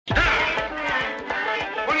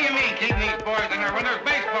there when there's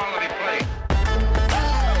baseball to be played.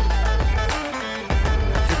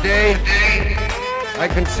 Today, I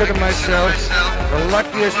consider myself the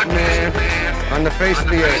luckiest man on the face of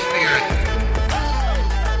the earth.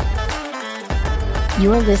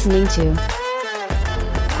 You're listening to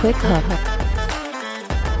Quick Hook.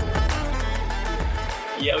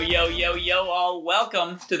 Yo, all.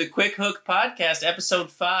 Welcome to the Quick Hook Podcast,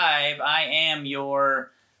 Episode 5. I am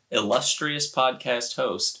your illustrious podcast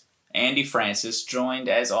host, Andy Francis, joined,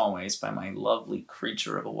 as always, by my lovely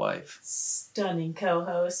creature of a wife. Stunning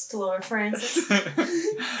co-host, Laura Francis.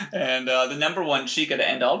 And the number one chica to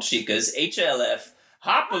end all chicas, HLF,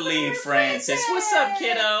 Harper Lee Francis. What's up,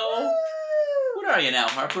 kiddo? What are you now,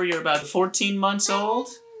 Harper? You're about 14 months old?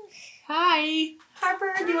 Hi.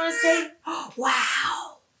 Harper, do you want to say, wow?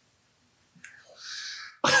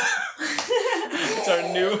 It's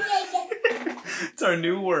our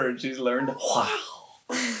new word. She's learned. Wow.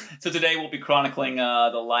 So today we'll be chronicling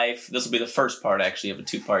the life. This will be the first part, actually, of a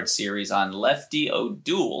two-part series on Lefty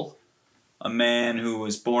O'Doul, a man who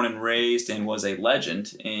was born and raised and was a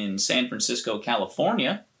legend in San Francisco,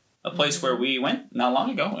 California, a place where we went not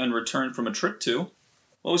long ago and returned from a trip to.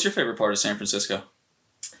 What was your favorite part of San Francisco?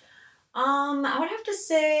 I would have to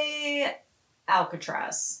say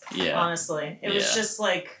Alcatraz. Yeah. Honestly. It was just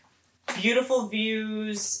like beautiful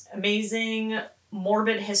views, amazing,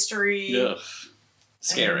 morbid history. Ugh.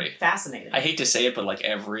 Scary. Fascinating. I hate to say it, but like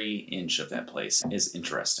every inch of that place is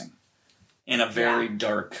interesting. In a very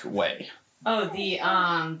dark way. Oh, the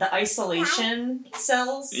isolation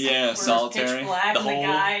cells? Yeah, solitary. Pitch black, the and the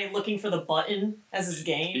guy looking for the button as his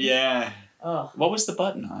game. Yeah. Oh. What was the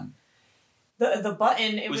button on? The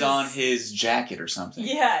button, it was on his jacket or something.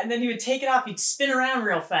 Yeah, and then he would take it off, he'd spin around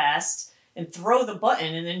real fast and throw the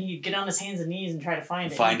button, and then he'd get on his hands and knees and try to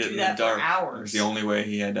find it. Find it in the dark. For hours. It was the only way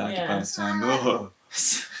he had to occupy his time. Oh,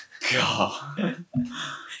 God.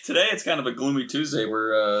 Today it's kind of a gloomy Tuesday.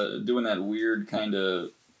 We're doing that weird kind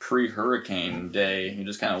of pre-hurricane day. You're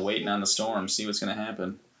just kind of waiting on the storm, see what's going to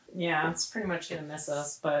happen. Yeah, it's pretty much going to miss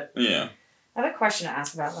us, but... Yeah. I have a question to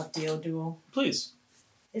ask about Lefty O'Doul. Please.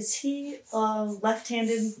 Is he a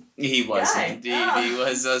left-handed He was guy? indeed. Oh. He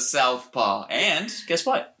was a southpaw. And, guess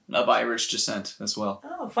what? Of Irish descent as well.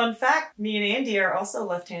 Oh, fun fact. Me and Andy are also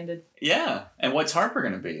left-handed. Yeah. And what's Harper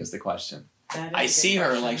going to be is the question. I see her,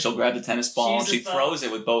 question. like, she'll grab the tennis ball and she throws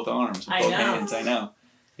it with both arms, with both hands. I know.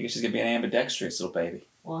 I think she's going to be an ambidextrous little baby.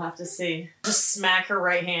 We'll have to see. Just smack her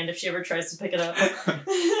right hand if she ever tries to pick it up.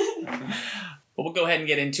 But we'll go ahead and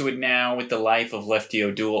get into it now with the life of Lefty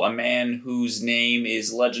O'Doul, a man whose name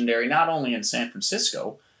is legendary not only in San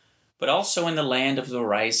Francisco, but also in the land of the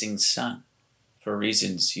rising sun, for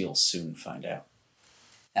reasons you'll soon find out.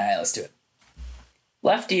 All right, let's do it.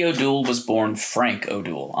 Lefty O'Doul was born Frank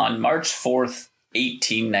O'Doul on March 4th,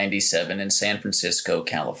 1897 in San Francisco,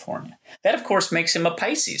 California. That, of course, makes him a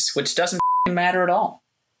Pisces, which doesn't matter at all.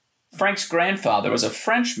 Frank's grandfather was a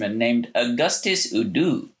Frenchman named Augustus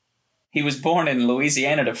O'Doul. He was born in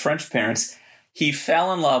Louisiana to French parents. He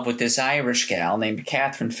fell in love with this Irish gal named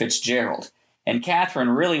Catherine Fitzgerald, and Catherine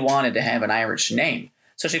really wanted to have an Irish name.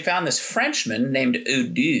 So she found this Frenchman named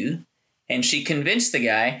O'Doul, and she convinced the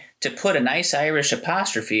guy to put a nice Irish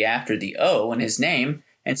apostrophe after the O in his name,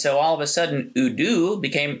 and so all of a sudden O'Doul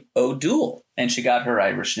became O'Doul, and she got her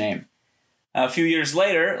Irish name. A few years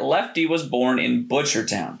later, Lefty was born in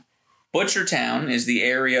Butchertown. Butchertown is the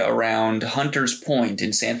area around Hunters Point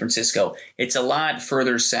in San Francisco. It's a lot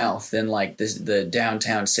further south than like the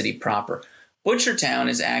downtown city proper. Butchertown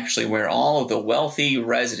is actually where all of the wealthy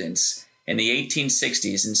residents in the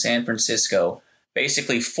 1860s in San Francisco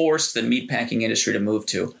basically forced the meatpacking industry to move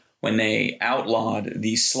to when they outlawed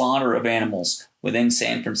the slaughter of animals within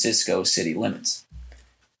San Francisco city limits.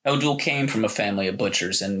 O'Doul came from a family of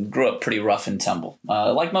butchers and grew up pretty rough and tumble.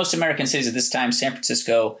 Like most American cities at this time, San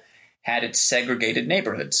Francisco had its segregated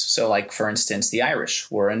neighborhoods. So, like, for instance, the Irish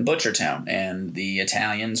were in Butchertown, and the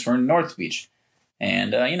Italians were in North Beach.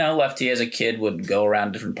 And, Lefty as a kid would go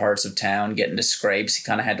around different parts of town, get into scrapes. He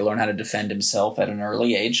kind of had to learn how to defend himself at an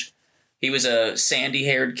early age. He was a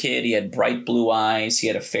sandy-haired kid. He had bright blue eyes. He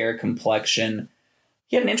had a fair complexion.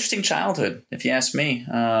 He had an interesting childhood, if you ask me.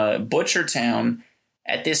 Butchertown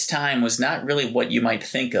at this time was not really what you might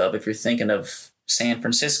think of if you're thinking of San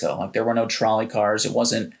Francisco. Like, there were no trolley cars. It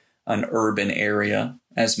wasn't an urban area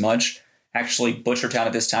as much. Actually, Butchertown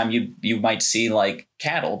at this time, you might see like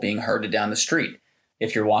cattle being herded down the street.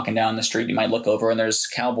 If you're walking down the street, you might look over and there's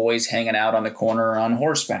cowboys hanging out on the corner on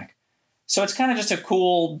horseback. So it's kind of just a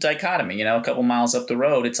cool dichotomy, a couple miles up the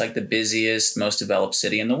road, it's like the busiest, most developed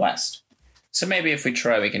city in the West. So maybe if we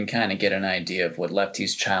try, we can kind of get an idea of what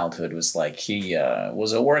Lefty's childhood was like. He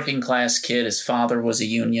was a working-class kid. His father was a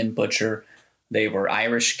union butcher. They were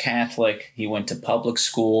Irish Catholic. He went to public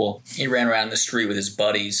school. He ran around the street with his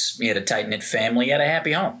buddies. He had a tight-knit family. He had a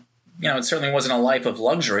happy home. You know, it certainly wasn't a life of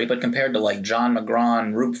luxury, but compared to like John McGraw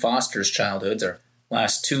and Rube Foster's childhoods, our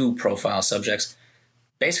last two profile subjects,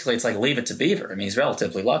 basically it's like Leave It to Beaver. I mean, he's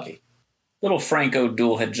relatively lucky. Little Frank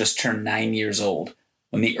O'Doul had just turned 9 years old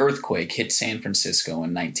when the earthquake hit San Francisco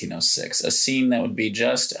in 1906, a scene that would be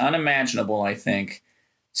just unimaginable, I think,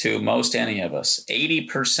 to most any of us.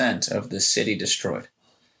 80% of the city destroyed.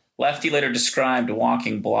 Lefty later described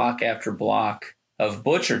walking block after block of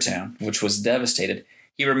Butchertown, which was devastated.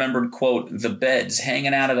 He remembered, quote, the beds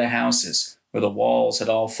hanging out of the houses where the walls had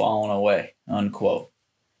all fallen away, unquote.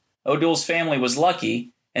 O'Doul's family was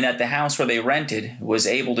lucky in that the house where they rented was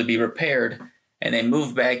able to be repaired and they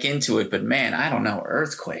moved back into it. But man, I don't know,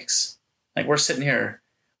 earthquakes. Like, we're sitting here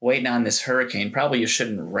waiting on this hurricane. Probably you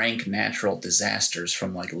shouldn't rank natural disasters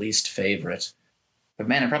from like least favorite. But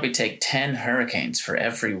man, it'd probably take 10 hurricanes for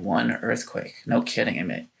every one earthquake. No kidding, I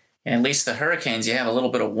mean. And at least the hurricanes, you have a little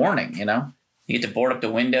bit of warning, you know? You get to board up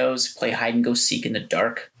the windows, play hide-and-go-seek in the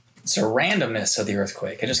dark. It's the randomness of the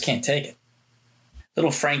earthquake. I just can't take it.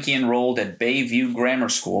 Little Frankie enrolled at Bayview Grammar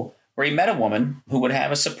School, where he met a woman who would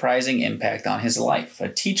have a surprising impact on his life, a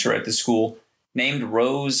teacher at the school named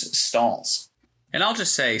Rose Stalls. And I'll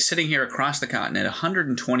just say, sitting here across the continent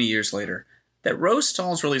 120 years later, that Rose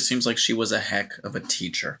Stalls really seems like she was a heck of a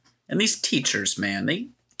teacher. And these teachers, man, they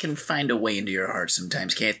can find a way into your heart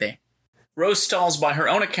sometimes, can't they? Rose Stalls, by her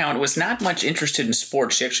own account, was not much interested in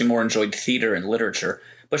sports. She actually more enjoyed theater and literature.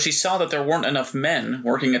 But she saw that there weren't enough men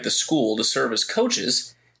working at the school to serve as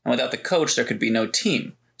coaches, and without the coach, there could be no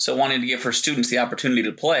team. So wanting to give her students the opportunity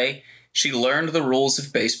to play, she learned the rules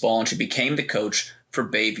of baseball, and she became the coach for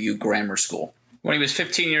Bayview Grammar School. When he was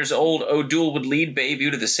 15 years old, O'Doul would lead Bayview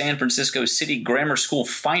to the San Francisco City Grammar School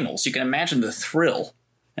Finals. You can imagine the thrill.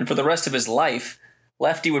 And for the rest of his life,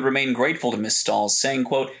 Lefty would remain grateful to Miss Stalls, saying,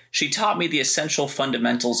 quote, she taught me the essential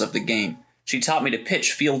fundamentals of the game. She taught me to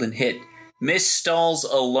pitch, field, and hit. Miss Stalls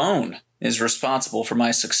alone is responsible for my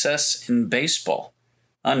success in baseball,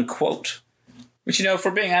 unquote. Which, you know, if we're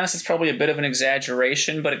being honest, it's probably a bit of an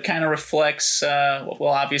exaggeration, but it kind of reflects,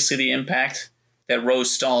 obviously the impact that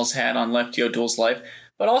Rose Stalls had on Lefty O'Doul's life,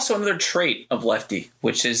 but also another trait of Lefty,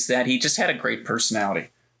 which is that he just had a great personality.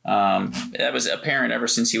 That was apparent ever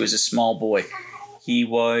since he was a small boy. He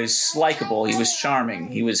was likable, he was charming,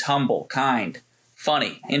 he was humble, kind,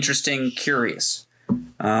 funny, interesting, curious.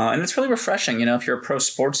 And it's really refreshing, you know, if you're a pro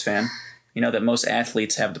sports fan, you know that most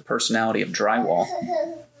athletes have the personality of drywall.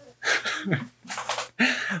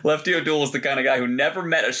 Lefty O'Doul is the kind of guy who never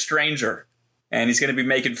met a stranger, and he's going to be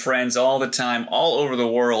making friends all the time, all over the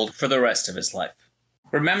world, for the rest of his life.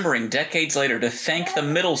 Remembering decades later to thank the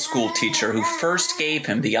middle school teacher who first gave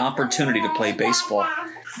him the opportunity to play baseball.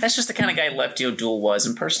 That's just the kind of guy Lefty O'Doul was,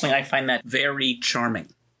 and personally I find that very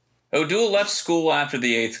charming. O'Doul left school after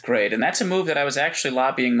the 8th grade, and that's a move that I was actually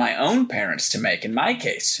lobbying my own parents to make in my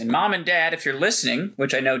case. And Mom and Dad, if you're listening,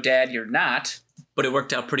 which I know, Dad, you're not, but it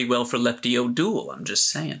worked out pretty well for Lefty O'Doul, I'm just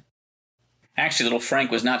saying. Actually, little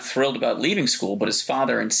Frank was not thrilled about leaving school, but his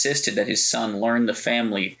father insisted that his son learn the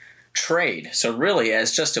family trade. So really,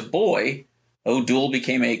 as just a boy, O'Doul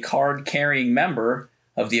became a card-carrying member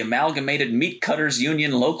of the Amalgamated Meat Cutters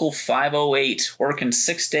Union Local 508, working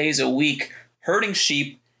 6 days a week, herding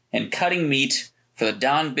sheep and cutting meat for the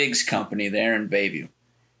Don Biggs Company there in Bayview.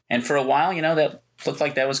 And for a while, you know, that looked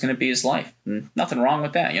like that was going to be his life. And nothing wrong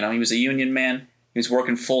with that. You know, he was a union man. He was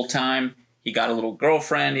working full-time. He got a little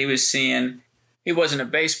girlfriend he was seeing. He wasn't a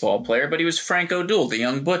baseball player, but he was Frank O'Doul, the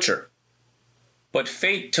young butcher. But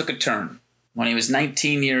fate took a turn when he was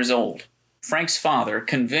 19 years old. Frank's father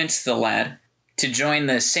convinced the lad to join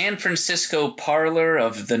the San Francisco parlor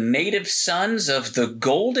of the Native Sons of the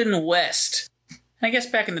Golden West. And I guess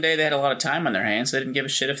back in the day they had a lot of time on their hands, so they didn't give a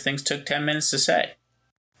shit if things took 10 minutes to say.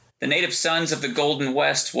 The Native Sons of the Golden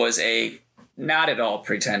West was a not at all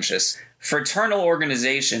pretentious fraternal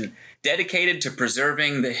organization dedicated to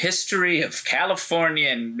preserving the history of California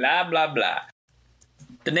and blah, blah, blah.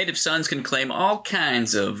 The Native Sons can claim all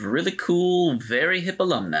kinds of really cool, very hip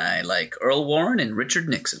alumni like Earl Warren and Richard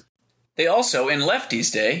Nixon. They also, in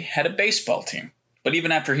Lefty's day, had a baseball team. But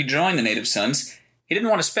even after he joined the Native Sons, he didn't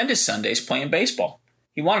want to spend his Sundays playing baseball.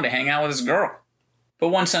 He wanted to hang out with his girl. But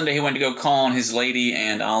one Sunday he went to go call on his lady,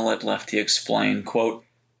 and I'll let Lefty explain, quote,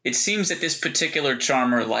 it seems that this particular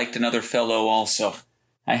charmer liked another fellow also.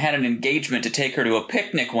 I had an engagement to take her to a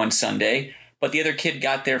picnic one Sunday, but the other kid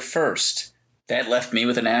got there first. That left me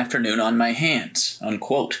with an afternoon on my hands,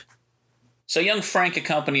 unquote. So young Frank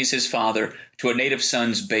accompanies his father to a Native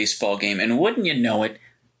Sons baseball game, and wouldn't you know it,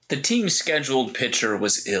 the team's scheduled pitcher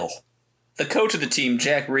was ill. The coach of the team,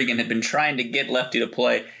 Jack Regan, had been trying to get Lefty to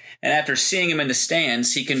play, and after seeing him in the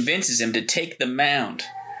stands, he convinces him to take the mound.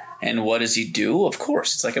 And what does he do? Of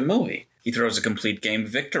course, it's like a movie. He throws a complete game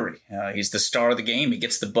victory. He's the star of the game. He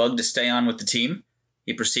gets the bug to stay on with the team.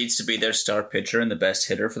 He proceeds to be their star pitcher and the best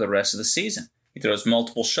hitter for the rest of the season. He throws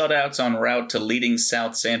multiple shutouts en route to leading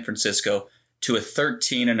South San Francisco to a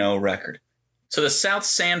 13-0 record. So the South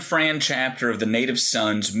San Fran chapter of the Native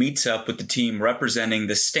Sons meets up with the team representing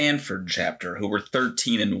the Stanford chapter, who were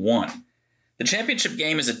 13-1. The championship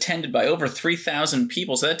game is attended by over 3,000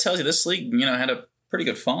 people, so that tells you this league, had a pretty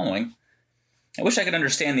good following. I wish I could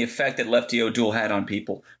understand the effect that Lefty O'Doul had on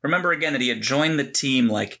people. Remember again that he had joined the team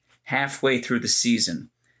like halfway through the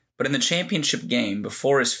season. But in the championship game,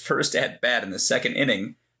 before his first at-bat in the second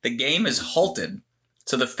inning, the game is halted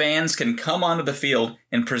so the fans can come onto the field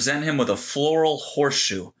and present him with a floral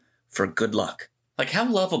horseshoe for good luck. Like,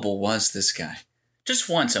 how lovable was this guy? Just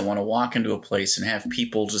once I want to walk into a place and have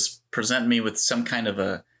people just present me with some kind of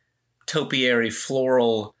a topiary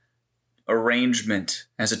floral arrangement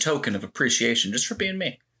as a token of appreciation just for being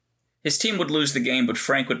me. His team would lose the game, but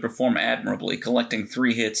Frank would perform admirably, collecting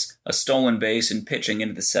 3 hits, a stolen base, and pitching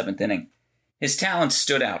into the 7th inning. His talent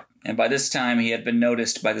stood out, and by this time he had been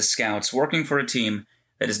noticed by the scouts working for a team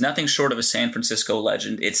that is nothing short of a San Francisco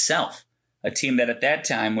legend itself, a team that at that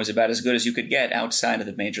time was about as good as you could get outside of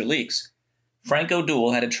the major leagues. Frank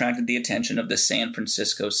O'Doul had attracted the attention of the San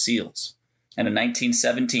Francisco Seals, and in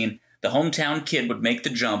 1917, the hometown kid would make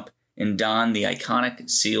the jump and don the iconic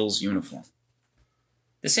Seals uniform.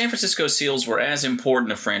 The San Francisco Seals were as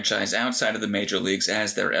important a franchise outside of the major leagues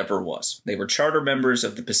as there ever was. They were charter members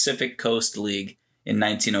of the Pacific Coast League in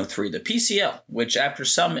 1903, the PCL, which after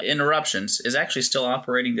some interruptions is actually still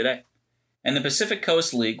operating today. And the Pacific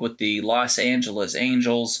Coast League with the Los Angeles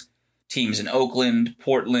Angels, teams in Oakland,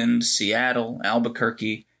 Portland, Seattle,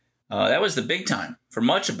 Albuquerque, that was the big time for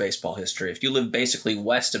much of baseball history if you lived basically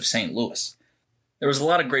west of St. Louis. There was a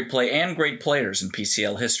lot of great play and great players in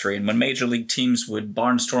PCL history, and when major league teams would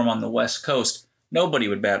barnstorm on the West Coast, nobody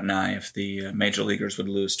would bat an eye if the major leaguers would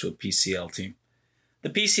lose to a PCL team.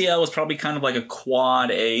 The PCL was probably kind of like a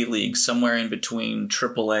quad A league, somewhere in between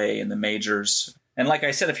AAA and the majors. And like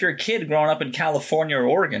I said, if you're a kid growing up in California or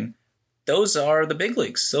Oregon, those are the big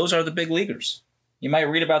leagues. Those are the big leaguers. You might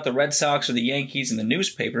read about the Red Sox or the Yankees in the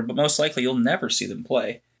newspaper, but most likely you'll never see them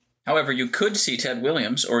play. However, you could see Ted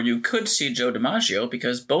Williams or you could see Joe DiMaggio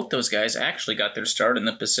because both those guys actually got their start in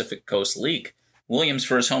the Pacific Coast League. Williams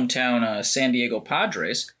for his hometown San Diego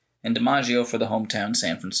Padres and DiMaggio for the hometown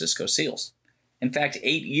San Francisco Seals. In fact,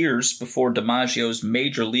 8 years before DiMaggio's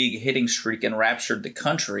major league hitting streak enraptured the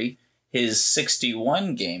country, his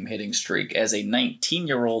 61-game hitting streak as a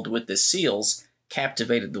 19-year-old with the Seals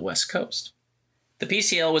captivated the West Coast. The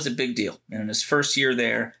PCL was a big deal, and in his first year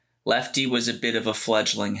there, Lefty was a bit of a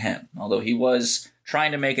fledgling hen, although he was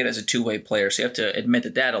trying to make it as a two-way player, so you have to admit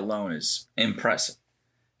that that alone is impressive.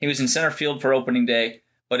 He was in center field for opening day,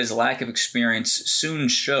 but his lack of experience soon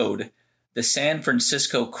showed. The San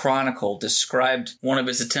Francisco Chronicle described one of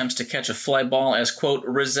his attempts to catch a fly ball as, quote,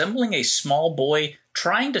 resembling a small boy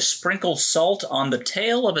trying to sprinkle salt on the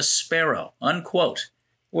tail of a sparrow, unquote.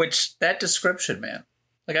 Which, that description, man.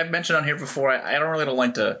 Like I've mentioned on here before, I don't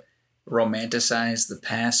like to romanticize the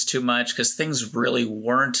past too much because things really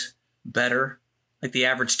weren't better. Like the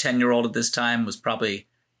average 10-year-old at this time was probably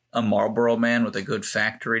a Marlboro man with a good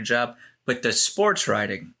factory job, but the sports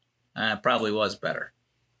writing probably was better.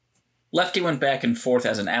 Lefty went back and forth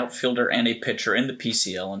as an outfielder and a pitcher in the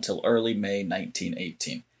PCL until early May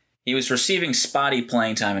 1918. He was receiving spotty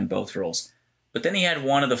playing time in both roles, but then he had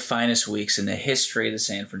one of the finest weeks in the history of the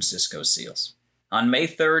San Francisco Seals. On May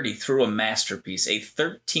 3rd, he threw a masterpiece, a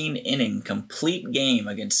 13-inning complete game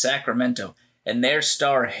against Sacramento, and their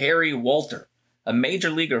star Harry Walter, a major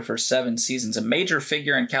leaguer for 7 seasons, a major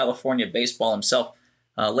figure in California baseball himself,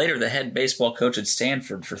 later the head baseball coach at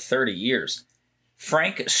Stanford for 30 years.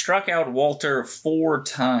 Frank struck out Walter 4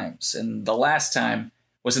 times, and the last time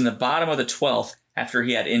was in the bottom of the 12th after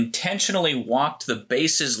he had intentionally walked the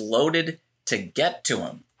bases loaded to get to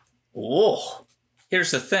him. Whoa.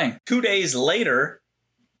 Here's the thing. 2 days later,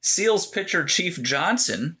 Seals pitcher Chief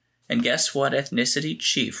Johnson, and guess what ethnicity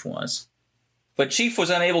Chief was? But Chief was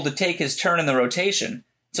unable to take his turn in the rotation,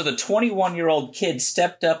 so the 21-year-old kid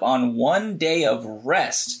stepped up on 1 day of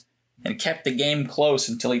rest and kept the game close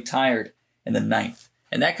until he tired in the 9th.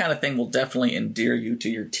 And that kind of thing will definitely endear you to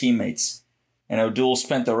your teammates. And O'Doul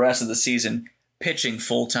spent the rest of the season pitching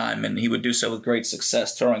full-time, and he would do so with great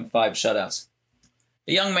success, throwing 5 shutouts.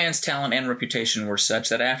 The young man's talent and reputation were such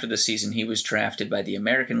that after the season he was drafted by the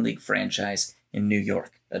American League franchise in New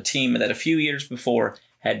York, a team that a few years before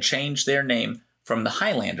had changed their name from the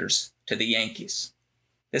Highlanders to the Yankees.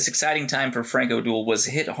 This exciting time for Frank O'Doul was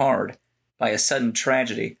hit hard by a sudden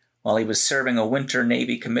tragedy while he was serving a winter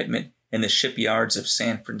Navy commitment in the shipyards of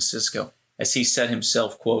San Francisco. As he said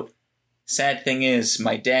himself, quote, "Sad thing is,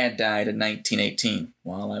 my dad died in 1918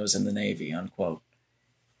 while I was in the Navy," unquote.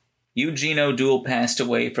 Eugene O'Doul passed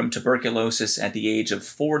away from tuberculosis at the age of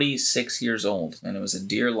 46 years old, and it was a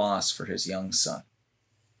dear loss for his young son.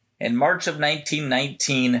 In March of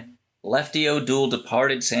 1919, Lefty O'Doul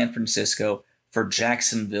departed San Francisco for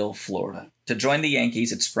Jacksonville, Florida, to join the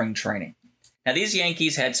Yankees at spring training. Now, these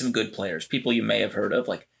Yankees had some good players, people you may have heard of,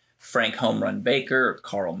 like Frank Home Run Baker,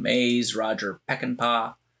 Carl Mays, Roger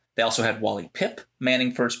Peckinpah. They also had Wally Pipp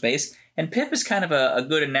manning first base, and Pipp is kind of a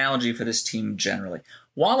good analogy for this team generally.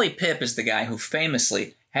 Wally Pipp is the guy who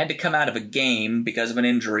famously had to come out of a game because of an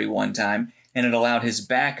injury one time, and it allowed his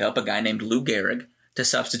backup, a guy named Lou Gehrig, to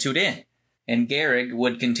substitute in. And Gehrig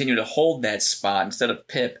would continue to hold that spot instead of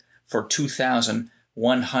Pipp for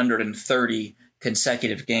 2,130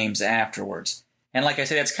 consecutive games afterwards. And like I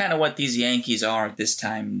said, that's kind of what these Yankees are at this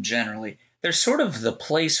time generally. They're sort of the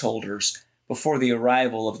placeholders before the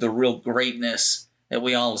arrival of the real greatness that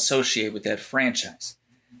we all associate with that franchise.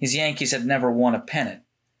 These Yankees had never won a pennant.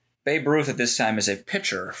 Babe Ruth at this time is a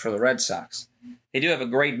pitcher for the Red Sox. They do have a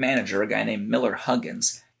great manager, a guy named Miller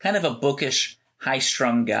Huggins, kind of a bookish,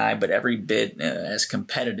 high-strung guy, but every bit as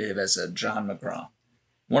competitive as a John McGraw.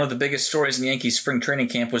 One of the biggest stories in Yankees spring training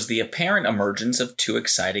camp was the apparent emergence of two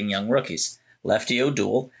exciting young rookies, Lefty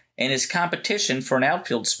O'Doul and his competition for an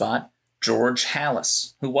outfield spot, George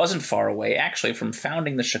Halas, who wasn't far away actually from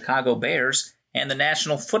founding the Chicago Bears and the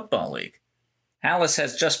National Football League. Halas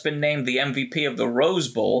has just been named the MVP of the Rose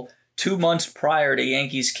Bowl 2 months prior to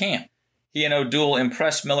Yankees camp. He and O'Doul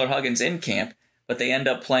impressed Miller Huggins in camp, but they end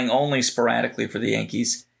up playing only sporadically for the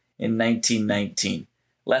Yankees in 1919.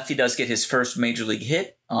 Lefty does get his first major league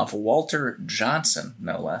hit off Walter Johnson,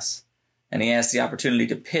 no less, and he has the opportunity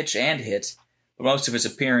to pitch and hit, but most of his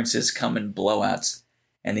appearances come in blowouts,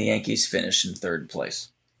 and the Yankees finish in third place.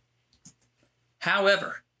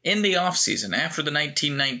 However, in the offseason, after the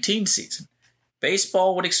 1919 season,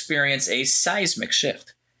 baseball would experience a seismic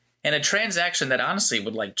shift, and a transaction that honestly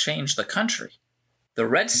would change the country. The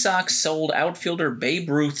Red Sox sold outfielder Babe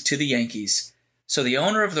Ruth to the Yankees, so the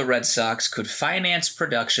owner of the Red Sox could finance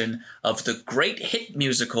production of the great hit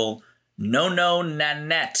musical No No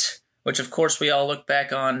Nanette, which of course we all look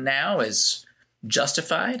back on now as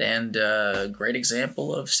justified and a great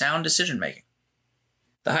example of sound decision-making.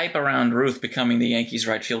 The hype around Ruth becoming the Yankees'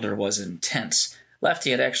 right fielder was intense.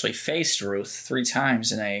 Lefty had actually faced Ruth 3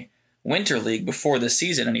 times in a winter league before the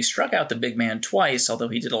season, and he struck out the big man twice, although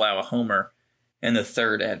he did allow a homer in the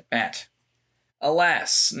third at-bat.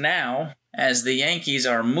 Alas, now, as the Yankees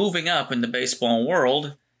are moving up in the baseball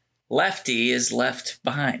world, Lefty is left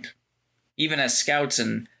behind. Even as scouts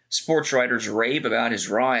and sports writers rave about his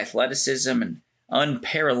raw athleticism and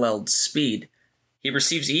unparalleled speed, he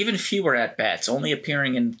receives even fewer at-bats, only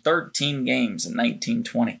appearing in 13 games in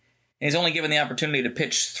 1920. And he's only given the opportunity to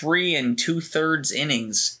pitch 3 2/3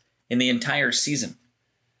 innings in the entire season.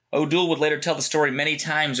 O'Doul would later tell the story many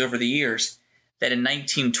times over the years that in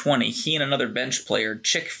 1920, he and another bench player,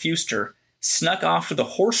 Chick Fuster, snuck off to the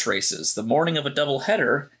horse races the morning of a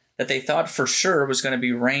doubleheader that they thought for sure was going to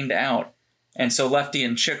be rained out. And so Lefty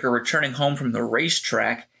and Chick are returning home from the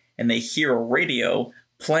racetrack, and they hear a radio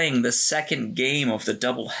playing the second game of the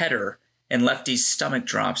doubleheader, and Lefty's stomach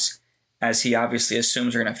drops, as he obviously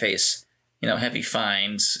assumes they're going to face, heavy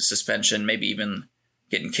fines, suspension, maybe even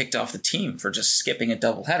getting kicked off the team for just skipping a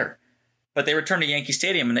doubleheader. But they return to Yankee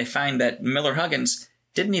Stadium, and they find that Miller Huggins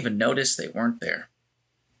didn't even notice they weren't there.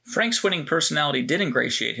 Frank's winning personality did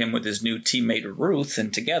ingratiate him with his new teammate Ruth,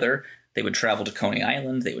 and together they would travel to Coney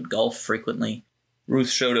Island, they would golf frequently. Ruth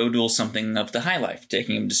showed O'Doul something of the high life,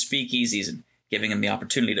 taking him to speakeasies and giving him the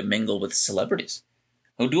opportunity to mingle with celebrities.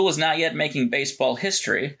 O'Doul is not yet making baseball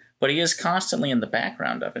history, but he is constantly in the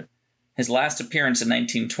background of it. His last appearance in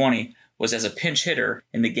 1920 was as a pinch hitter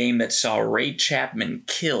in the game that saw Ray Chapman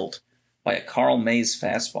killed by a Carl Mays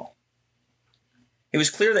fastball. It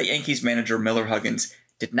was clear that Yankees manager Miller Huggins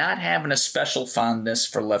did not have an especial fondness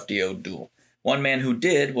for Lefty O'Doul. One man who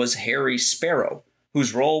did was Harry Sparrow,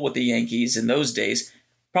 whose role with the Yankees in those days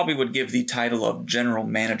probably would give the title of general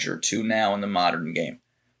manager to now in the modern game.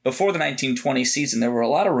 Before the 1920 season, there were a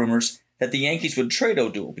lot of rumors that the Yankees would trade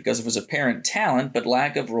O'Doul because of his apparent talent but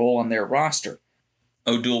lack of role on their roster.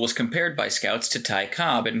 O'Doul was compared by scouts to Ty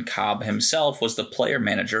Cobb, and Cobb himself was the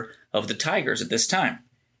player-manager of the Tigers at this time.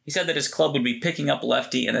 He said that his club would be picking up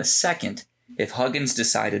Lefty in a second if Huggins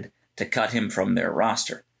decided to cut him from their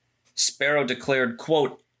roster. Sparrow declared,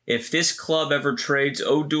 quote, "If this club ever trades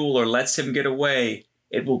O'Doul or lets him get away,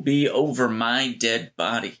 it will be over my dead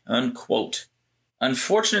body," unquote.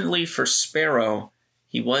 Unfortunately for Sparrow,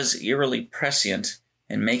 he was eerily prescient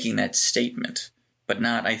in making that statement, but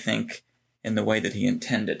not, I think, in the way that he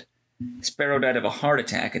intended. Sparrow died of a heart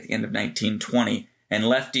attack at the end of 1920, and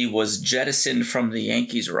Lefty was jettisoned from the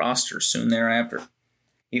Yankees roster soon thereafter.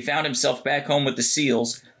 He found himself back home with the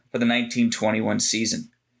Seals for the 1921 season.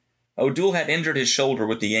 O'Doul had injured his shoulder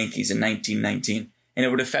with the Yankees in 1919, and it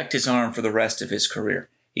would affect his arm for the rest of his career.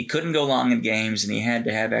 He couldn't go long in games, and he had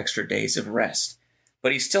to have extra days of rest.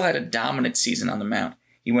 But he still had a dominant season on the mound.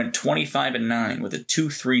 He went 25-9 with a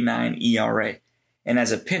 2.39 ERA, and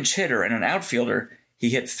as a pinch hitter and an outfielder, he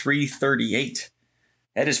hit .338.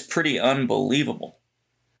 That is pretty unbelievable.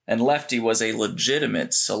 And Lefty was a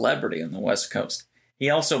legitimate celebrity on the West Coast. He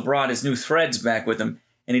also brought his new threads back with him,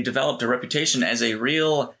 and he developed a reputation as a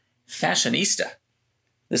real fashionista.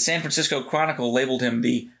 The San Francisco Chronicle labeled him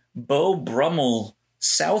the Beau Brummel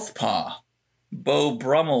Southpaw. Beau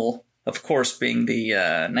Brummel, of course, being the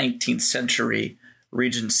 19th century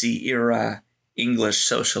Regency era English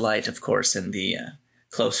socialite, of course, and the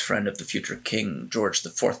close friend of the future King George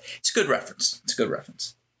IV. It's a good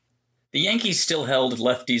reference. The Yankees still held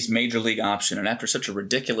Lefty's major league option, and after such a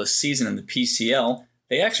ridiculous season in the PCL,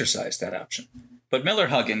 they exercised that option. But Miller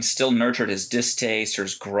Huggins still nurtured his distaste or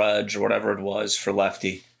his grudge or whatever it was for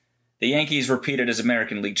Lefty. The Yankees repeated as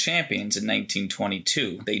American League champions in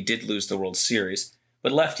 1922. They did lose the World Series,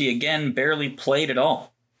 but Lefty again barely played at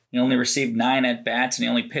all. He only received 9 at-bats, and he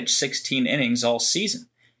only pitched 16 innings all season.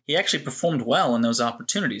 He actually performed well in those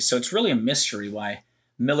opportunities, so it's really a mystery why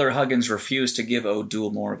Miller Huggins refused to give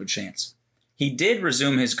O'Doul more of a chance. He did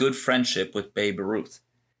resume his good friendship with Babe Ruth.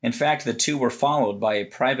 In fact, the two were followed by a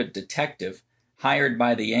private detective hired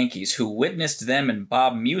by the Yankees who witnessed them and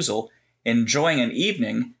Bob Musial enjoying an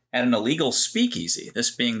evening at an illegal speakeasy,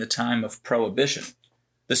 this being the time of Prohibition.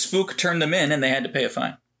 The spook turned them in, and they had to pay a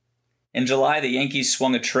fine. In July, the Yankees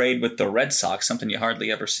swung a trade with the Red Sox, something you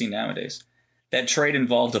hardly ever see nowadays. That trade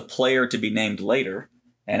involved a player to be named later,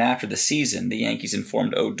 and after the season, the Yankees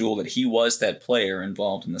informed O'Doul that he was that player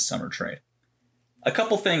involved in the summer trade. A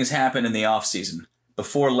couple things happened in the offseason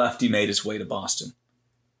before Lefty made his way to Boston.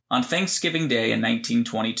 On Thanksgiving Day in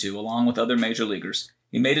 1922, along with other major leaguers,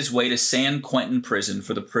 he made his way to San Quentin Prison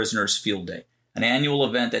for the Prisoners' Field Day, an annual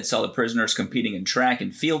event that saw the prisoners competing in track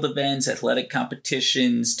and field events, athletic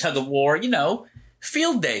competitions, tug-of-war,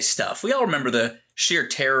 field day stuff. We all remember the sheer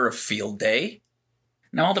terror of field day.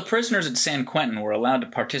 Now, all the prisoners at San Quentin were allowed to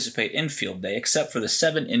participate in field day except for the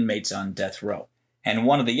 7 inmates on death row. And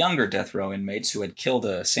one of the younger death row inmates who had killed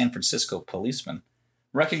a San Francisco policeman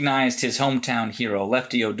recognized his hometown hero,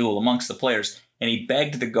 Lefty O'Doul, amongst the players, and he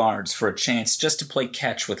begged the guards for a chance just to play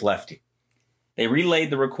catch with Lefty. They relayed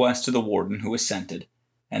the request to the warden, who assented,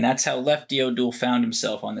 and that's how Lefty O'Doul found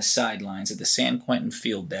himself on the sidelines at the San Quentin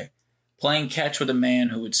Field Day, playing catch with a man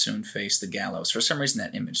who would soon face the gallows. For some reason,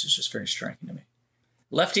 that image is just very striking to me.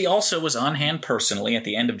 Lefty also was on hand personally at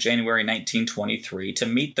the end of January 1923 to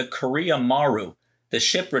meet the Korea Maru, the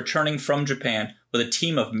ship returning from Japan with a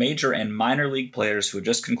team of major and minor league players who had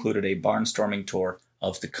just concluded a barnstorming tour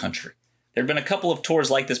of the country. There had been a couple of tours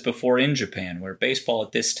like this before in Japan, where baseball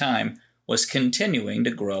at this time was continuing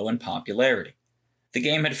to grow in popularity. The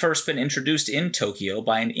game had first been introduced in Tokyo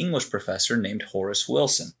by an English professor named Horace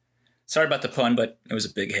Wilson. Sorry about the pun, but it was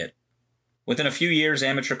a big hit. Within a few years,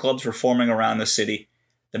 amateur clubs were forming around the city.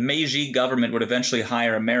 The Meiji government would eventually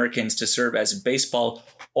hire Americans to serve as baseball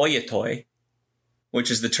oyatoi, which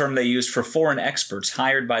is the term they used for foreign experts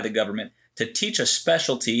hired by the government to teach a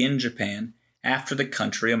specialty in Japan after the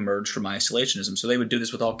country emerged from isolationism. So they would do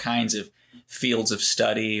this with all kinds of fields of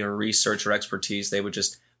study or research or expertise. They would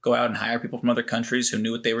just go out and hire people from other countries who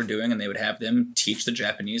knew what they were doing, and they would have them teach the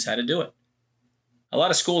Japanese how to do it. A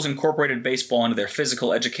lot of schools incorporated baseball into their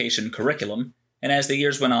physical education curriculum, and as the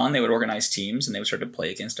years went on, they would organize teams and they would start to play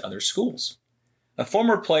against other schools. A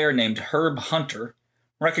former player named Herb Hunter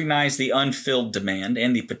recognized the unfilled demand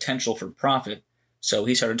and the potential for profit, so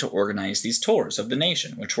he started to organize these tours of the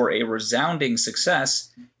nation, which were a resounding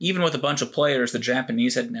success, even with a bunch of players the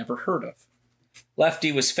Japanese had never heard of.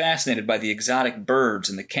 Lefty was fascinated by the exotic birds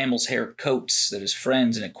and the camel's hair coats that his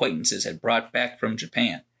friends and acquaintances had brought back from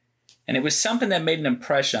Japan. And it was something that made an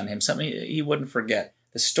impression on him, something he wouldn't forget.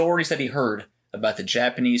 The stories that he heard about the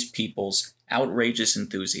Japanese people's outrageous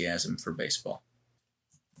enthusiasm for baseball.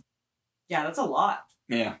 Yeah, that's a lot.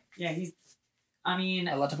 Yeah. Yeah,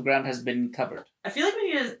 a lot of ground has been covered. I feel like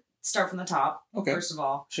we need to start from the top. Okay. First of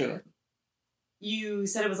all. Sure. You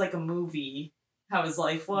said it was like a movie, how his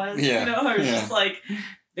life was. Yeah. You know, it was just like,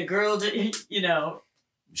 the girl, you know.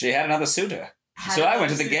 She had another suitor. So I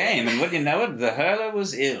went to the game, and wouldn't you know it, the hurler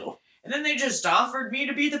was ill. And then they just offered me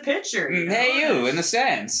to be the pitcher. You know? Hey, you, in the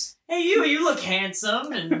stands. Hey, you look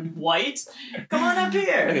handsome and white. Come on up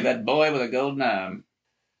here. Look at that boy with a golden arm.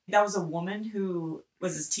 That was a woman who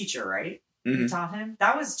was his teacher, right? Mm-hmm. Who taught him.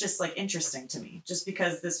 That was just, like, interesting to me. Just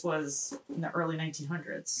because this was in the early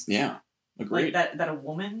 1900s. Yeah, agreed. Like, that a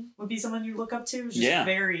woman would be someone you look up to was just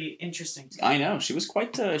very interesting to me. I know. She was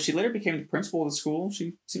quite... she later became the principal of the school.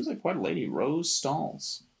 She seems like quite a lady. Rose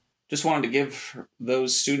Stalls. Just wanted to give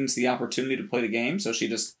those students the opportunity to play the game, so she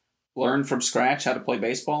just learned from scratch how to play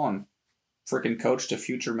baseball and frickin' coached a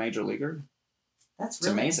future major leaguer. That's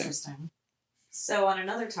really amazing. Interesting. So on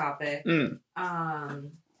another topic,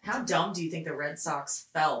 how dumb do you think the Red Sox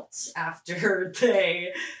felt after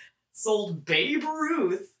they sold Babe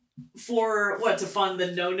Ruth for, to fund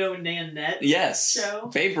the No Nanette Yes. show?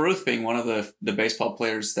 Babe Ruth being one of the baseball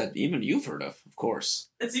players that even you've heard of course.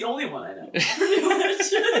 It's the only one I know, pretty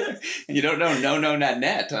much. You don't know No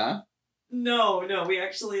Nanette, huh? No, we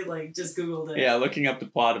actually, just Googled it. Yeah, looking up the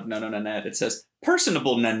plot of No Nanette, it says,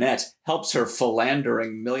 personable Nanette helps her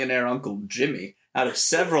philandering millionaire Uncle Jimmy out of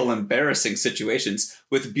several embarrassing situations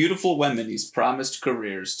with beautiful women he's promised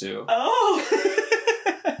careers to. Oh!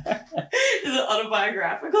 Is it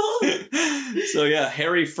autobiographical? So yeah,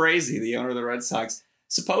 Harry Frazee, the owner of the Red Sox,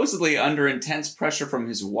 supposedly under intense pressure from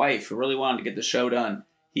his wife, who really wanted to get the show done,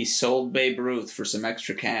 he sold Babe Ruth for some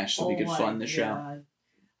extra cash so he could fund the show.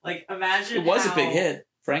 Imagine it was a big hit,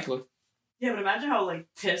 frankly. Yeah, but imagine how,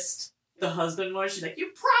 pissed the husband was. She's like, you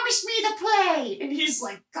promised me the play! And he's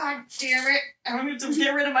like, God damn it, I'm going to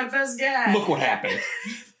get rid of my best guy. Look what happened.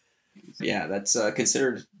 Yeah, that's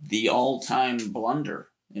considered the all-time blunder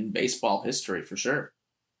in baseball history, for sure.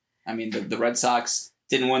 I mean, the Red Sox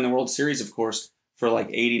didn't win the World Series, of course, for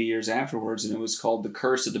 80 years afterwards, and it was called the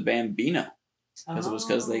Curse of the Bambino. Because it was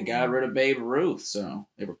because they got rid of Babe Ruth, so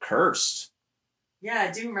they were cursed. Yeah,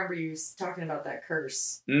 I do remember you talking about that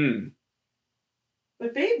curse. Mm.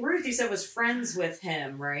 But Babe Ruth, you said, was friends with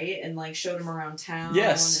him, right? And, showed him around town.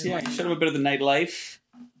 Yes, and, he showed him a bit of the nightlife.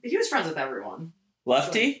 He was friends with everyone.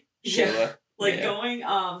 Lefty? So, yeah. Going,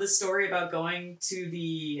 the story about going to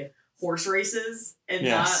the horse races and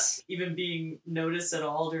not even being noticed at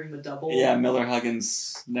all during the double. Yeah, Miller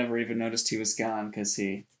Huggins never even noticed he was gone because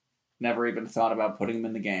he never even thought about putting him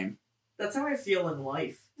in the game. That's how I feel in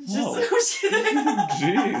life. Oh.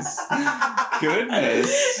 Jeez.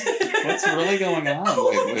 Goodness. What's really going on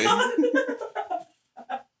lately?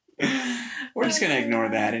 We're just going to ignore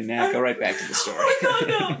that and go right back to the story. Oh,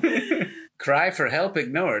 no. Cry for help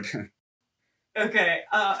ignored. Okay.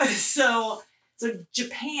 So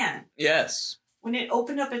Japan. Yes. When it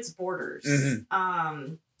opened up its borders, we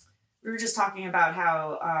were just talking about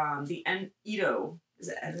how the Edo... Is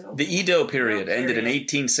it Edo? The Edo period ended in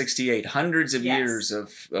 1868. Hundreds of years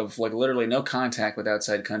of literally no contact with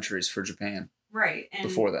outside countries for Japan. Right. And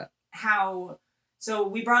before that. So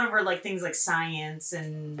we brought over things like science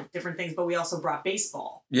and different things, but we also brought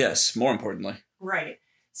baseball. Yes, more importantly. Right.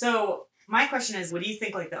 So my question is, what do you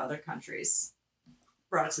think the other countries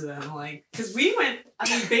brought to them? Because we went,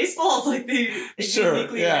 baseball is the sure,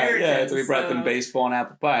 uniquely yeah, American. yeah. So we brought them baseball and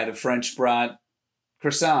apple pie. The French brought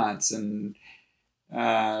croissants and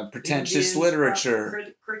pretentious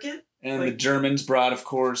literature. Cricket? And the Germans brought, of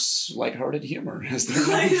course, lighthearted humor, as they're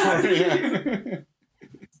known for. Yeah.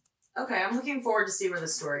 Okay, I'm looking forward to see where the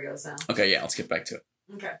story goes now. Okay, yeah, let's get back to it.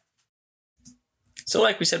 Okay. So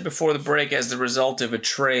like we said before the break, as the result of a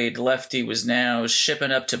trade, Lefty was now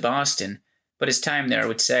shipping up to Boston, but his time there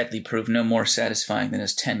would sadly prove no more satisfying than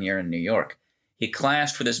his tenure in New York. He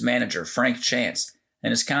clashed with his manager, Frank Chance,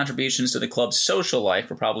 and his contributions to the club's social life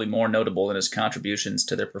were probably more notable than his contributions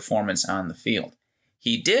to their performance on the field.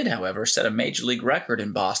 He did, however, set a major league record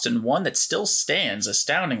in Boston, one that still stands,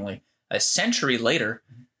 astoundingly, a century later.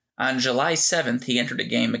 On July 7th, he entered a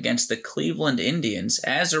game against the Cleveland Indians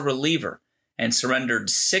as a reliever and surrendered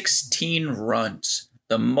 16 runs,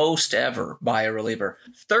 the most ever by a reliever.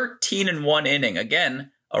 13 in one inning,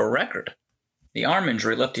 again, a record. The arm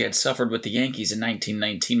injury Lefty had suffered with the Yankees in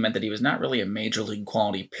 1919 meant that he was not really a major league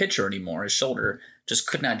quality pitcher anymore. His shoulder just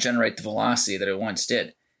could not generate the velocity that it once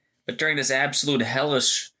did. But during this absolute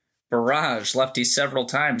hellish barrage, Lefty several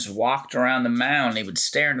times walked around the mound and he would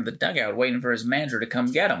stare into the dugout waiting for his manager to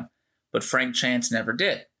come get him. But Frank Chance never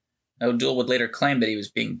did. O'Doul would later claim that he was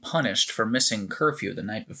being punished for missing curfew the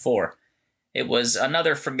night before. It was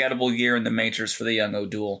another forgettable year in the majors for the young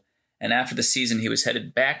O'Doul, and after the season he was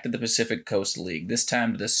headed back to the Pacific Coast League, this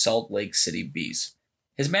time to the Salt Lake City Bees.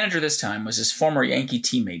 His manager this time was his former Yankee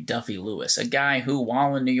teammate Duffy Lewis, a guy who,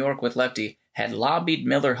 while in New York with Lefty, had lobbied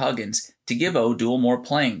Miller Huggins to give O'Doul more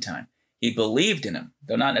playing time. He believed in him,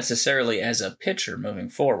 though not necessarily as a pitcher moving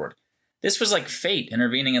forward. This was like fate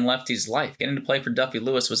intervening in Lefty's life. Getting to play for Duffy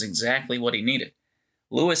Lewis was exactly what he needed.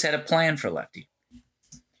 Lewis had a plan for Lefty.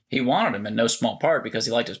 He wanted him in no small part because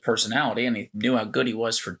he liked his personality and he knew how good he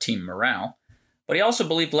was for team morale. But he also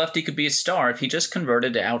believed Lefty could be a star if he just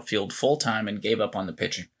converted to outfield full-time and gave up on the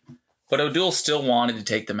pitching. But O'Doul still wanted to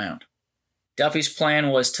take the mound. Duffy's plan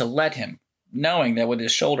was to let him, knowing that with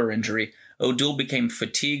his shoulder injury, O'Doul became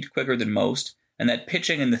fatigued quicker than most, and that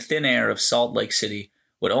pitching in the thin air of Salt Lake City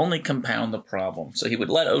would only compound the problem, so he would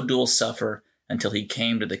let O'Doul suffer until he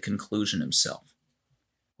came to the conclusion himself.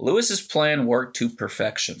 Lewis's plan worked to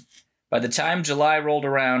perfection. By the time July rolled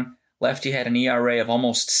around, Lefty had an ERA of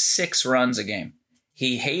almost 6 runs a game.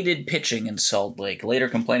 He hated pitching in Salt Lake, later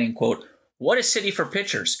complaining, quote, "What a city for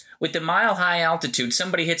pitchers. With the mile-high altitude,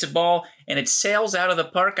 somebody hits a ball and it sails out of the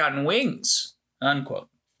park on wings," unquote.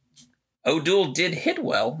 O'Doul did hit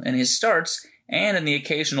well in his starts and in the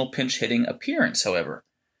occasional pinch-hitting appearance, however.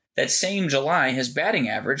 That same July, his batting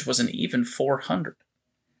average was an even .400.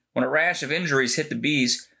 When a rash of injuries hit the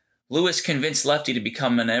Bees, Lewis convinced Lefty to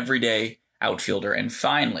become an everyday outfielder, and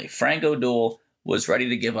finally, Frank O'Doul was ready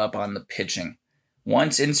to give up on the pitching.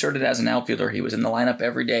 Once inserted as an outfielder, he was in the lineup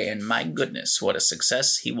every day, and my goodness, what a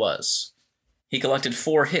success he was. He collected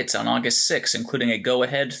 4 hits on August 6, including a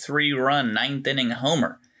go-ahead 3-run 9th-inning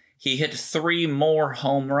homer. He hit 3 more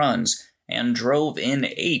home runs and drove in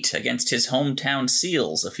 8 against his hometown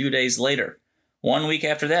Seals a few days later. 1 week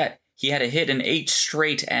after that, he had a hit in 8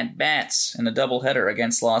 straight at-bats in a doubleheader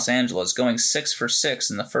against Los Angeles, going 6 for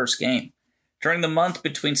 6 in the first game. During the month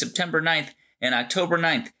between September 9th and October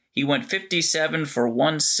 9th, he went 57 for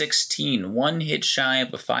 116, 1 hit shy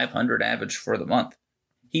of a .500 average for the month.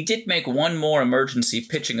 He did make 1 more emergency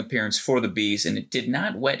pitching appearance for the Bees, and it did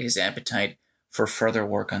not whet his appetite for further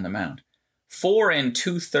work on the mound. 4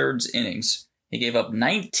 2/3 innings, he gave up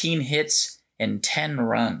 19 hits and 10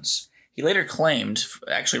 runs. He later claimed,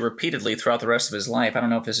 actually repeatedly throughout the rest of his life, I don't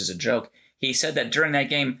know if this is a joke, he said that during that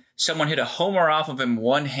game, someone hit a homer off of him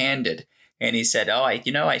one-handed, and he said, I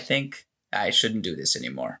think I shouldn't do this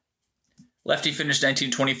anymore. Lefty finished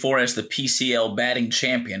 1924 as the PCL batting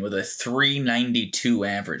champion with a .392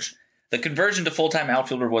 average. The conversion to full-time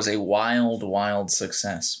outfielder was a wild, wild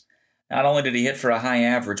success. Not only did he hit for a high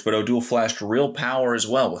average, but O'Doul flashed real power as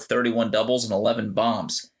well with 31 doubles and 11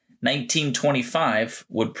 bombs. 1925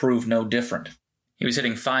 would prove no different. He was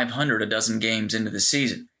hitting .500 a dozen games into the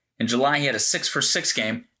season. In July, he had a 6 for 6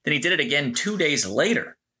 game, then he did it again 2 days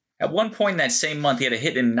later. At one point in that same month, he had a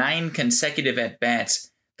hit in 9 consecutive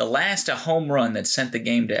at-bats, the last a home run that sent the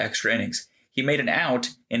game to extra innings. He made an out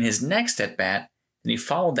in his next at-bat, and he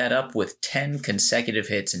followed that up with 10 consecutive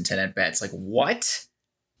hits and 10 at-bats. Like, what?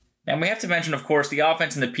 And we have to mention, of course, the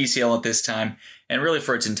offense in the PCL at this time, and really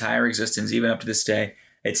for its entire existence, even up to this day,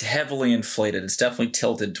 it's heavily inflated. It's definitely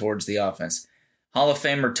tilted towards the offense. Hall of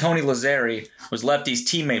Famer Tony Lazzeri was Lefty's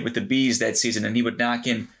teammate with the Bees that season, and he would knock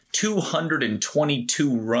in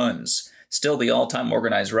 222 runs, still the all-time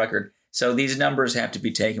organized record. So these numbers have to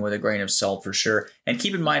be taken with a grain of salt for sure. And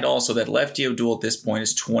keep in mind also that Lefty O'Doul at this point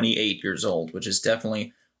is 28 years old, which is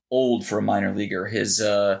definitely old for a minor leaguer. His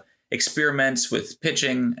experiments with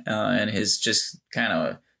pitching and his just kind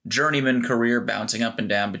of journeyman career bouncing up and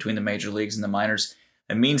down between the major leagues and the minors,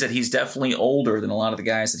 it means that he's definitely older than a lot of the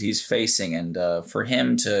guys that he's facing. And for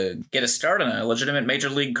him to get a start on a legitimate major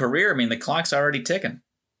league career, I mean, the clock's already ticking.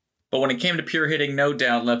 But when it came to pure hitting, no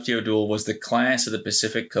doubt Lefty O'Doul was the class of the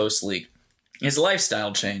Pacific Coast League. His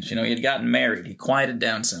lifestyle changed. He had gotten married. He quieted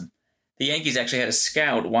down some. The Yankees actually had a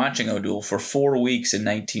scout watching O'Doul for 4 weeks in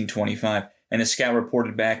 1925, and the scout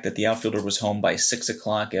reported back that the outfielder was home by 6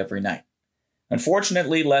 o'clock every night.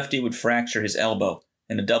 Unfortunately, Lefty would fracture his elbow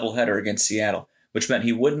in a doubleheader against Seattle, which meant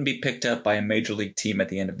he wouldn't be picked up by a major league team at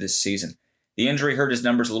the end of this season. The injury hurt his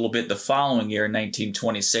numbers a little bit the following year in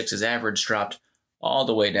 1926. His average dropped all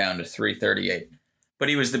the way down to .338. But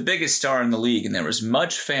he was the biggest star in the league, and there was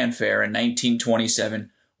much fanfare in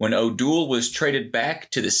 1927 when O'Doul was traded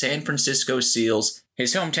back to the San Francisco Seals,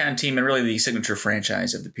 his hometown team and really the signature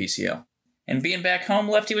franchise of the PCL. And being back home,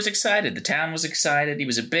 Lefty was excited. The town was excited. He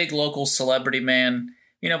was a big local celebrity man.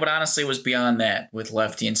 But honestly, it was beyond that with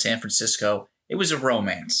Lefty in San Francisco. It was a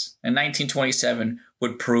romance, and 1927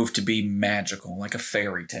 would prove to be magical, like a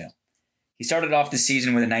fairy tale. He started off the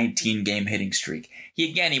season with a 19-game hitting streak.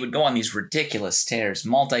 He would go on these ridiculous tears,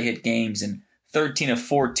 multi-hit games, and 13 of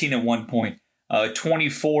 14 at one point. a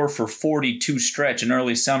 24 for 42 stretch in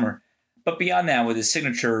early summer. But beyond that, with his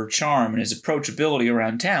signature charm and his approachability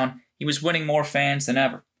around town, he was winning more fans than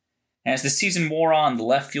ever. As the season wore on, the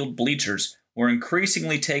left field bleachers were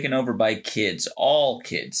increasingly taken over by kids, all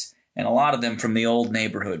kids, and a lot of them from the old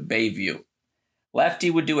neighborhood, Bayview. Lefty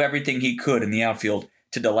would do everything he could in the outfield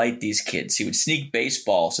to delight these kids. He would sneak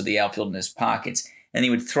baseballs to the outfield in his pockets, and he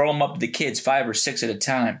would throw them up to the kids 5 or 6 at a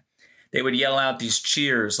time. They would yell out these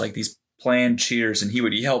cheers, like these planned cheers, and he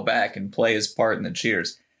would yell back and play his part in the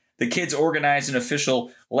cheers. The kids organized an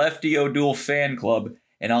official Lefty O'Doul fan club,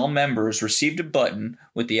 and all members received a button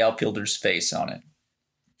with the outfielder's face on it.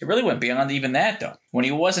 It really went beyond even that, though. When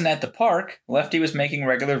he wasn't at the park, Lefty was making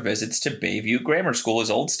regular visits to Bayview Grammar School,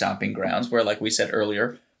 his old stomping grounds, where, like we said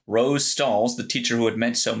earlier, Rose Stalls, the teacher who had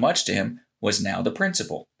meant so much to him, was now the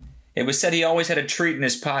principal. It was said he always had a treat in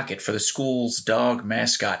his pocket for the school's dog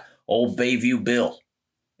mascot, old Bayview Bill.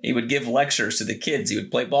 He would give lectures to the kids. He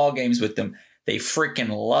would play ball games with them. They freaking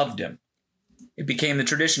loved him. It became the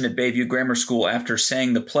tradition at Bayview Grammar School, after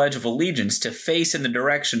saying the Pledge of Allegiance, to face in the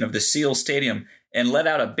direction of the Seal Stadium and let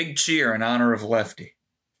out a big cheer in honor of Lefty.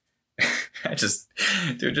 Just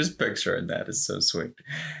picturing that is so sweet.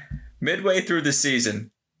 Midway through the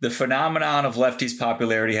season, the phenomenon of Lefty's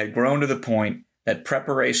popularity had grown to the point that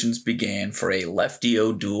preparations began for a Lefty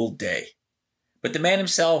O'Doul Day. But the man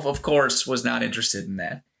himself, of course, was not interested in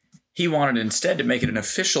that. He wanted instead to make it an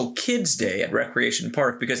official Kids' Day at Recreation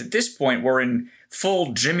Park, because at this point we're in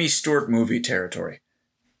full Jimmy Stewart movie territory.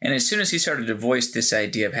 And as soon as he started to voice this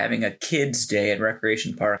idea of having a Kids' Day at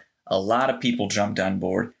Recreation Park, a lot of people jumped on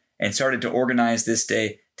board and started to organize this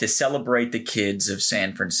day to celebrate the kids of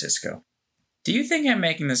San Francisco. Do you think I'm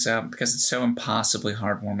making this up because it's so impossibly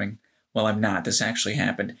heartwarming? Well, I'm not. This actually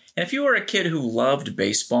happened. And if you were a kid who loved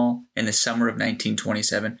baseball in the summer of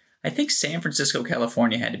 1927, I think San Francisco,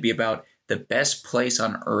 California had to be about the best place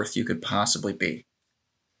on earth you could possibly be.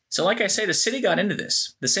 So like I say, the city got into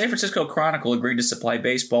this. The San Francisco Chronicle agreed to supply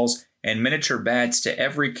baseballs and miniature bats to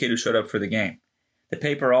every kid who showed up for the game. The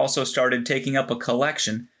paper also started taking up a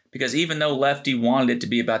collection, because even though Lefty wanted it to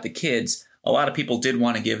be about the kids, a lot of people did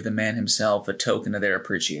want to give the man himself a token of their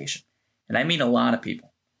appreciation. And I mean a lot of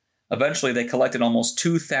people. Eventually, they collected almost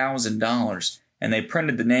 $2,000, and they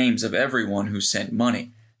printed the names of everyone who sent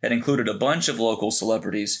money. That included a bunch of local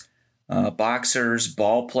celebrities, boxers,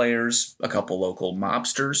 ball players, a couple local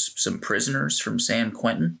mobsters, some prisoners from San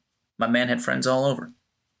Quentin. My man had friends all over.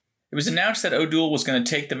 It was announced that O'Doul was going to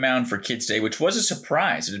take the mound for Kids' Day, which was a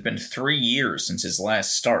surprise. It had been 3 years since his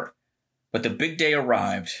last start. But the big day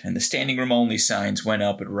arrived, and the standing room only signs went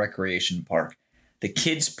up at Recreation Park. The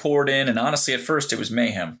kids poured in, and honestly, at first it was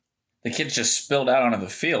mayhem. The kids just spilled out onto the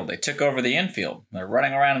field. They took over the infield. They're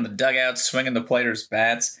running around in the dugouts, swinging the players'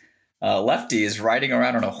 bats. Lefty is riding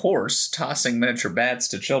around on a horse, tossing miniature bats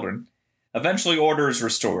to children. Eventually, order is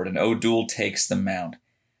restored, and O'Doul takes the mound.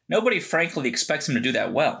 Nobody, frankly, expects him to do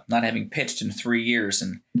that well, not having pitched in 3 years,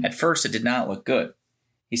 and at first it did not look good.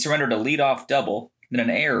 He surrendered a leadoff double, then an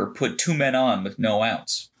error put 2 men on with no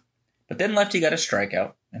outs. But then Lefty got a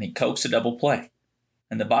strikeout, and he coaxed a double play.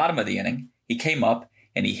 In the bottom of the inning, he came up,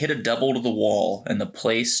 and he hit a double to the wall, and the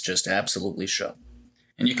place just absolutely shook.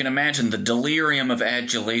 And you can imagine the delirium of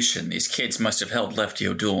adulation these kids must have held Lefty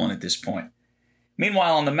O'Doul in at this point.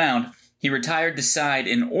 Meanwhile, on the mound, he retired the side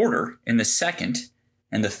in order in the second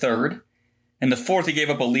and the third. In the fourth, he gave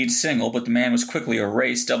up a lead single, but the man was quickly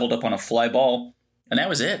erased, doubled up on a fly ball, and that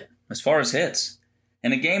was it, as far as hits.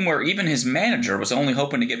 In a game where even his manager was only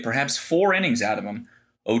hoping to get perhaps 4 innings out of him,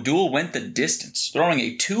 O'Doul went the distance, throwing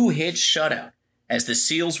a 2-hit shutout, as the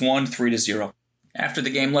Seals won 3-0. After the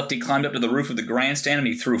game, Lefty climbed up to the roof of the grandstand and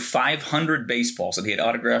he threw 500 baseballs that he had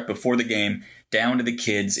autographed before the game down to the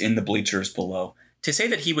kids in the bleachers below. To say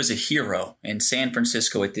that he was a hero in San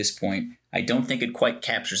Francisco at this point, I don't think it quite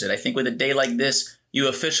captures it. I think with a day like this, you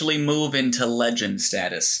officially move into legend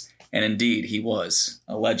status. And indeed, he was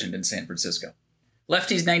a legend in San Francisco.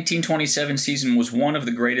 Lefty's 1927 season was one of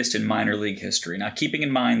the greatest in minor league history. Now, keeping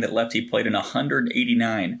in mind that Lefty played in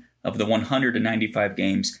 189 of the 195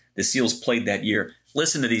 games the Seals played that year,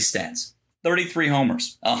 listen to these stats. 33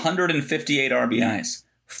 homers, 158 RBIs,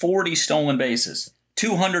 40 stolen bases,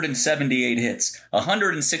 278 hits,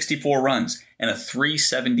 164 runs, and a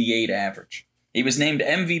 .378 average. He was named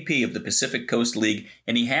MVP of the Pacific Coast League,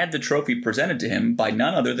 and he had the trophy presented to him by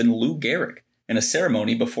none other than Lou Gehrig in a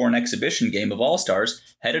ceremony before an exhibition game of All-Stars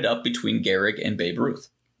headed up between Gehrig and Babe Ruth.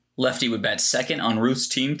 Lefty would bat second on Ruth's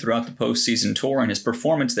team throughout the postseason tour, and his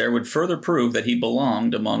performance there would further prove that he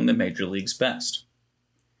belonged among the Major League's best.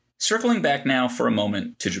 Circling back now for a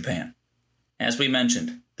moment to Japan. As we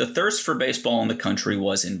mentioned, the thirst for baseball in the country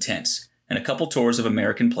was intense, and a couple tours of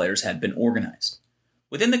American players had been organized.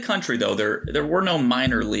 Within the country, though, there were no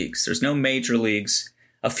minor leagues. There's no major leagues.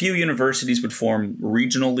 A few universities would form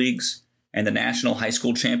regional leagues, and the national high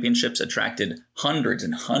school championships attracted hundreds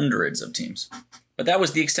and hundreds of teams. But that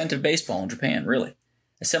was the extent of baseball in Japan, really.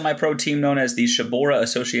 A semi-pro team known as the Shibora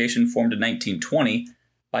Association formed in 1920.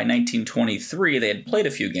 By 1923, they had played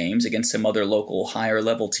a few games against some other local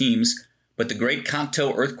higher-level teams, but the Great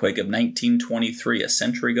Kanto earthquake of 1923, a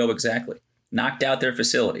century ago exactly, knocked out their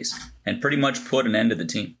facilities and pretty much put an end to the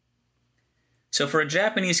team. So for a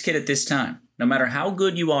Japanese kid at this time, no matter how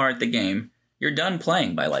good you are at the game, you're done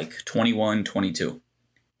playing by like 21, 22.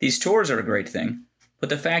 These tours are a great thing, but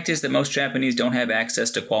the fact is that most Japanese don't have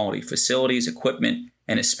access to quality facilities, equipment,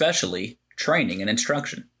 and especially training and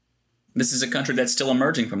instruction. This is a country that's still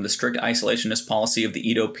emerging from the strict isolationist policy of the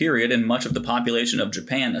Edo period, and much of the population of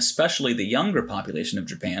Japan, especially the younger population of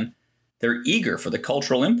Japan, they're eager for the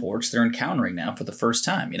cultural imports they're encountering now for the first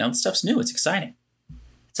time. You know, stuff's new, it's exciting.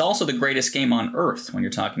 It's also the greatest game on earth when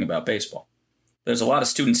you're talking about baseball. There's a lot of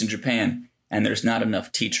students in Japan, and there's not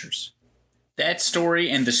enough teachers. That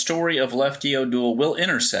story and the story of Lefty O'Doul will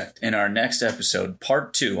intersect in our next episode,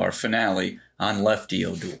 Part 2, our finale on Lefty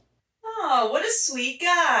O'Doul. Oh, what a sweet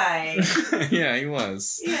guy. Yeah, he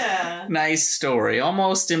was. Yeah. Nice story.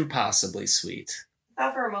 Almost impossibly sweet. I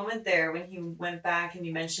thought for a moment there when he went back and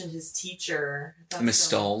you mentioned his teacher. Miss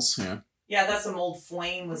Stulls, yeah. Yeah, I thought some old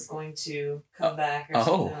flame was going to come back or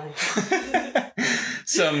something like that.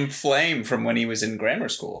 Some flame from when he was in grammar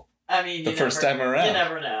school. I mean, the first time around. You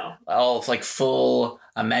never know. Oh, it's like full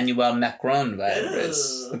Emmanuel Macron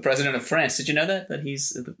vibes. The president of France. Did you know that? That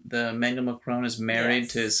the Emmanuel Macron is married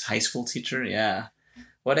to his high school teacher? Yeah.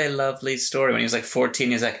 What a lovely story. When he was like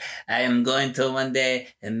 14, he's like, I am going to one day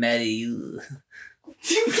marry you.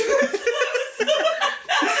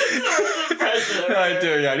 I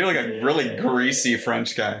do, yeah. I do like a really greasy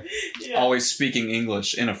French guy. Yeah. Always speaking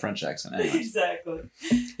English in a French accent. Anyway. Exactly.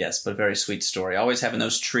 Yes, but very sweet story. Always having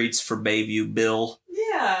those treats for Bayview Bill.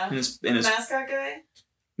 Yeah. In his mascot guy?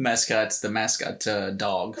 The mascot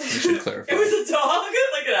dog. We should clarify. It was a dog?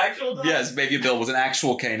 Like an actual dog? Yes, Bayview Bill was an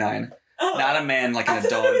actual canine. Oh. Not a man like in a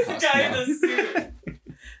dog costume. It was a guy in a suit.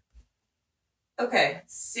 Okay,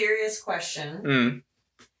 serious question.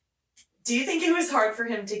 Do you think it was hard for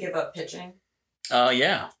him to give up pitching?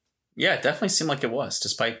 Yeah. Yeah, it definitely seemed like it was,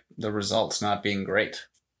 despite the results not being great.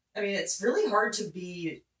 I mean, it's really hard to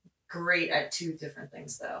be great at two different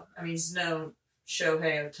things, though. I mean, he's no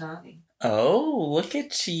Shohei Ohtani. Oh, look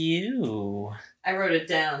at you. I wrote it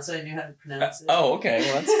down so I knew how to pronounce it. Oh, okay.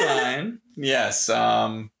 Well, that's fine. Yes.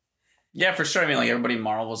 Yeah, for sure. I mean, like, everybody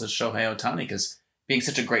marvels at Shohei Ohtani because being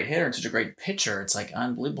such a great hitter and such a great pitcher, it's, like,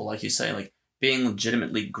 unbelievable. Like you say, like, being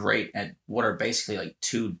legitimately great at what are basically, like,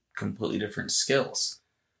 two completely different skills.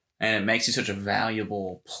 And it makes you such a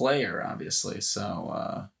valuable player, obviously.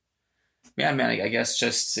 So, yeah, man, I guess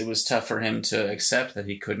just it was tough for him to accept that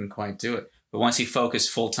he couldn't quite do it. But once he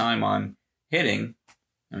focused full-time on hitting,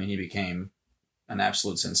 I mean, he became an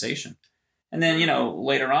absolute sensation. And then, you know,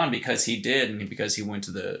 later on, because he did, and because he went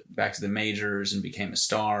back to the majors and became a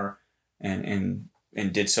star and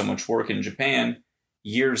did so much work in Japan,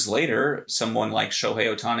 years later, someone like Shohei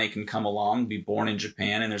Ohtani can come along, be born in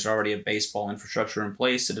Japan, and there's already a baseball infrastructure in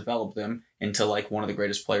place to develop them into, like, one of the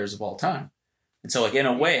greatest players of all time. And so, like, in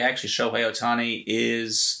a way, actually, Shohei Ohtani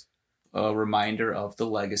is a reminder of the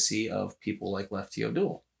legacy of people like Lefty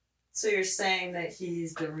O'Doul. So you're saying that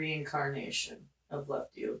he's the reincarnation of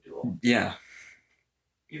Lefty O'Doul? Yeah.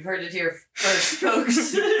 You've heard it here first,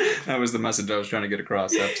 folks. That was the message I was trying to get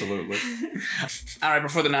across, absolutely. All right,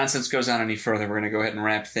 before the nonsense goes on any further, we're going to go ahead and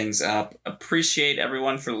wrap things up. Appreciate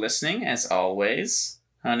everyone for listening, as always.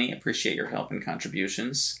 Honey, appreciate your help and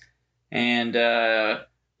contributions. And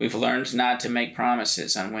we've learned not to make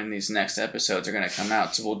promises on when these next episodes are going to come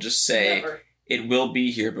out, so we'll just say it will be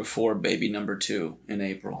here before baby number 2 in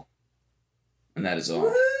April. And that is all.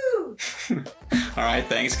 Woohoo! All right,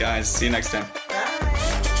 thanks, guys. See you next time.